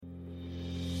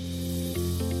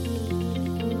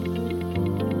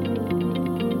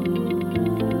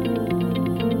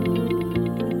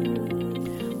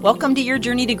Welcome to Your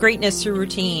Journey to Greatness Through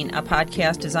Routine, a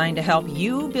podcast designed to help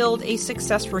you build a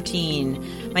success routine.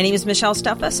 My name is Michelle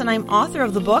Steffes, and I'm author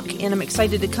of the book, and I'm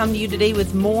excited to come to you today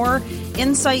with more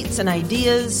insights and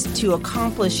ideas to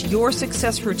accomplish your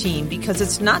success routine, because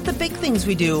it's not the big things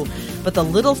we do, but the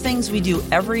little things we do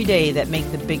every day that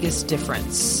make the biggest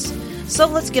difference. So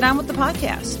let's get on with the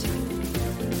podcast.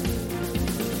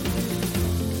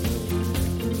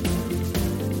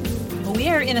 We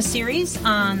are in a series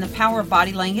on the power of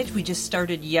body language. We just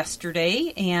started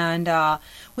yesterday, and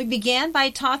we began by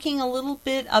talking a little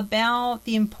bit about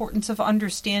the importance of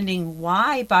understanding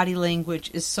why body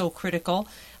language is so critical.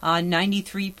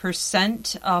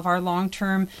 93% of our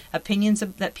long-term opinions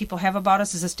that people have about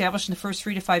us is established in the first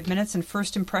 3 to 5 minutes, and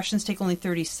first impressions take only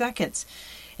 30 seconds.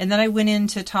 And then I went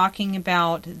into talking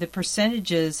about the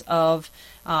percentages of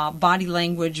body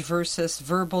language versus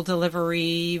verbal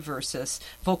delivery versus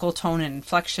vocal tone and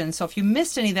inflection. So if you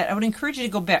missed any of that, I would encourage you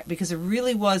to go back, because it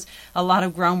really was a lot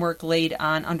of groundwork laid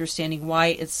on understanding why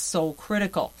it's so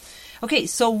critical. Okay,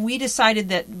 so we decided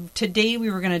that today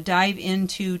we were going to dive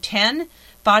into 10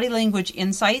 body language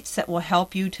insights that will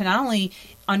help you to not only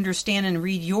understand and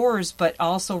read yours, but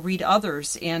also read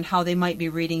others and how they might be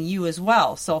reading you as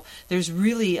well. So there's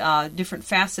really different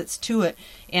facets to it,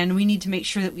 and we need to make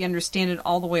sure that we understand it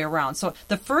all the way around. So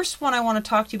the first one I want to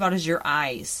talk to you about is your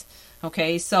eyes.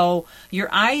 Okay, so your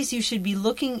eyes, you should be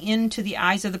looking into the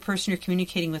eyes of the person you're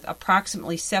communicating with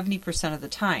approximately 70% of the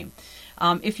time.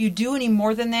 If you do any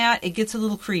more than that, it gets a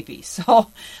little creepy.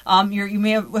 So you may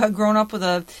have grown up with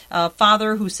a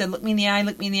father who said, "Look me in the eye,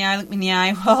 look me in the eye, look me in the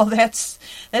eye." Well, that's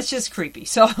just creepy.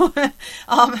 So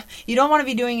you don't want to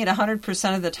be doing it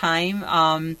 100% of the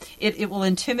time. It will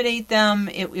intimidate them.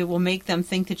 It will make them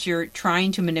think that you're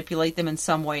trying to manipulate them in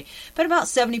some way. But about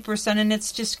 70%, and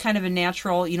it's just kind of a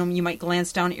natural. You might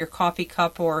glance down at your coffee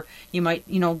cup, or you might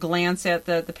glance at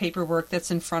the paperwork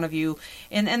that's in front of you,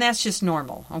 and that's just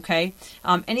normal. Okay.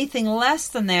 Anything less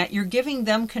than that, you're giving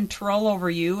them control over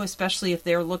you, especially if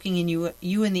they're looking in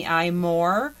you in the eye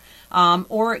more,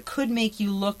 or it could make you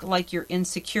look like you're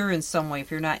insecure in some way if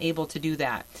you're not able to do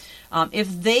that.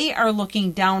 If they are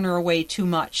looking down or away too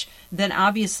much, then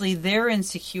obviously they're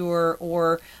insecure,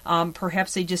 or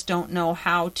perhaps they just don't know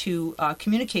how to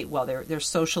communicate well. They're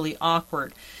socially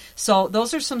awkward. So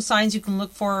those are some signs you can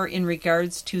look for in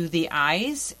regards to the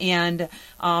eyes, and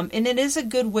it is a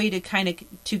good way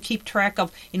to keep track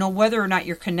of whether or not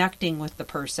you're connecting with the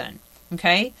person.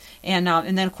 Okay, and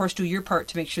then of course do your part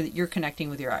to make sure that you're connecting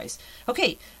with your eyes.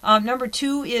 Okay, number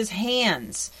 2 is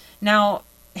hands. Now,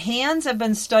 hands have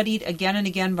been studied again and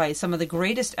again by some of the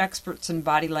greatest experts in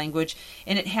body language,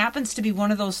 and it happens to be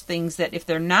one of those things that if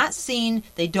they're not seen,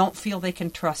 they don't feel they can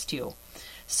trust you.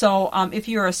 So if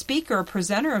you're a speaker, a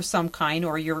presenter of some kind,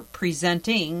 or you're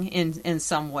presenting in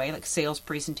some way, like sales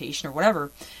presentation or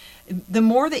whatever, the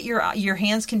more that your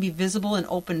hands can be visible and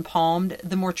open palmed,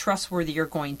 the more trustworthy you're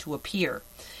going to appear.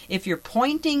 If you're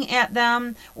pointing at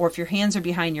them, or if your hands are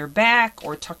behind your back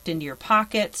or tucked into your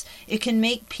pockets, it can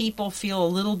make people feel a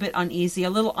little bit uneasy, a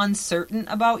little uncertain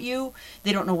about you.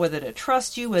 They don't know whether to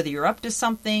trust you, whether you're up to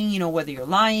something, whether you're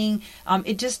lying.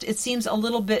 It seems a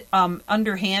little bit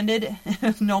underhanded,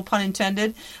 no pun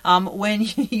intended, when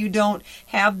you don't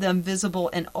have them visible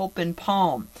and open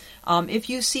palm. If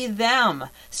you see them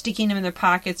sticking them in their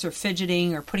pockets, or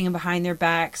fidgeting, or putting them behind their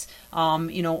backs,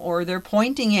 or they're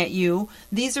pointing at you,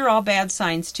 these are all bad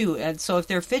signs too. And so if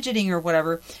they're fidgeting or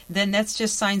whatever, then that's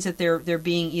just signs that they're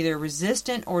being either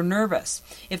resistant or nervous.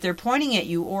 If they're pointing at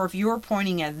you, or if you're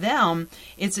pointing at them,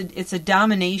 it's a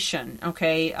domination,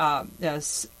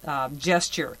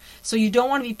 gesture. So you don't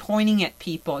want to be pointing at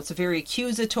people. It's very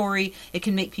accusatory. It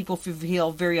can make people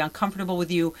feel very uncomfortable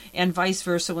with you, and vice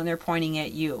versa when they're pointing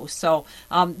at you. So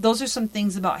those are some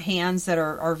things about hands that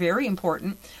are very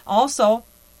important. Also,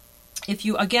 if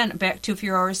you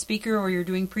are a speaker or you're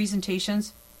doing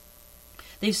presentations,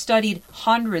 they've studied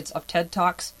hundreds of TED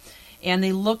Talks, and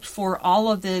they looked for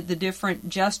all of the different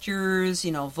gestures,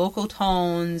 vocal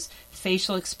tones,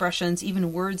 facial expressions,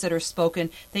 even words that are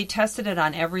spoken. They tested it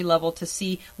on every level to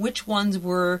see which ones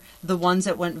were the ones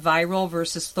that went viral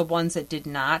versus the ones that did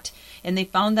not. And they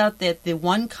found out that the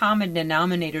one common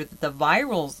denominator that the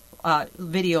viral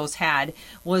videos had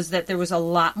was that there was a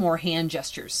lot more hand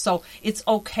gestures. So it's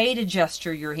okay to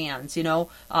gesture your hands.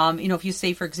 If you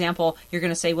say, for example, you're going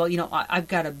to say, well, I've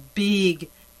got a big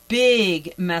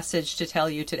big message to tell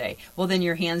you today. Well, then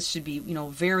your hands should be,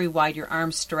 very wide, your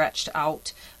arms stretched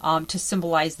out to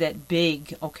symbolize that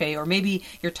big, okay? Or maybe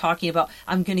you're talking about,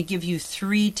 I'm going to give you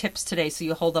 3 tips today, so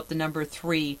you hold up the number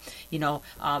 3.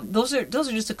 Those are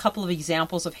just a couple of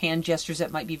examples of hand gestures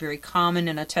that might be very common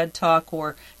in a TED Talk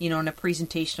or, in a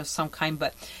presentation of some kind.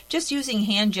 But just using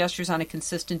hand gestures on a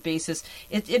consistent basis,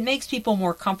 it makes people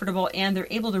more comfortable and they're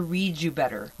able to read you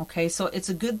better, okay? So it's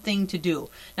a good thing to do.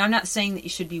 Now, I'm not saying that you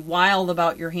should be wild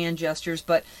about your hand gestures,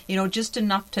 but, just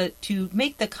enough to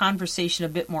make the conversation a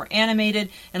bit more animated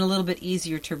and a little bit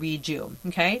easier to read you,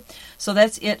 okay? So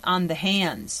that's it on the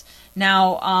hands.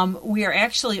 Now, we are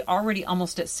actually already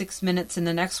almost at 6 minutes, and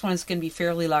the next one is going to be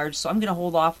fairly large, so I'm going to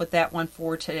hold off with that one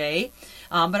for today.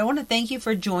 But I want to thank you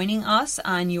for joining us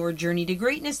on your journey to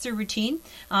greatness through routine.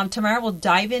 Tomorrow we'll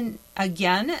dive in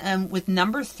again with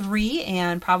number 3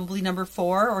 and probably number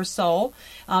 4 or so.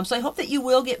 So I hope that you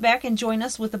will get back and join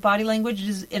us with the body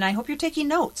languages, and I hope you're taking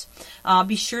notes.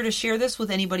 Be sure to share this with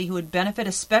anybody who would benefit,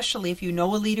 especially if you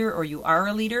know a leader or you are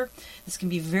a leader. This can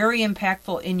be very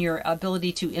impactful in your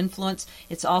ability to influence.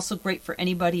 It's also great for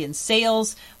anybody in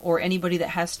sales or anybody that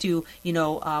has to,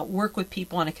 work with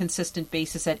people on a consistent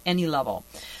basis at any level.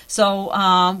 So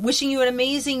wishing you an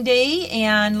amazing day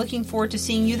and looking forward to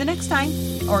seeing you the next time.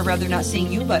 Or rather, not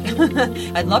seeing you, but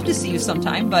I'd love to see you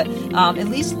sometime. But at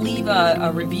least leave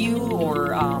a review or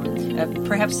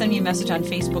perhaps send me a message on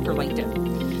Facebook or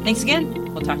LinkedIn. Thanks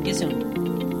again. We'll talk to you soon.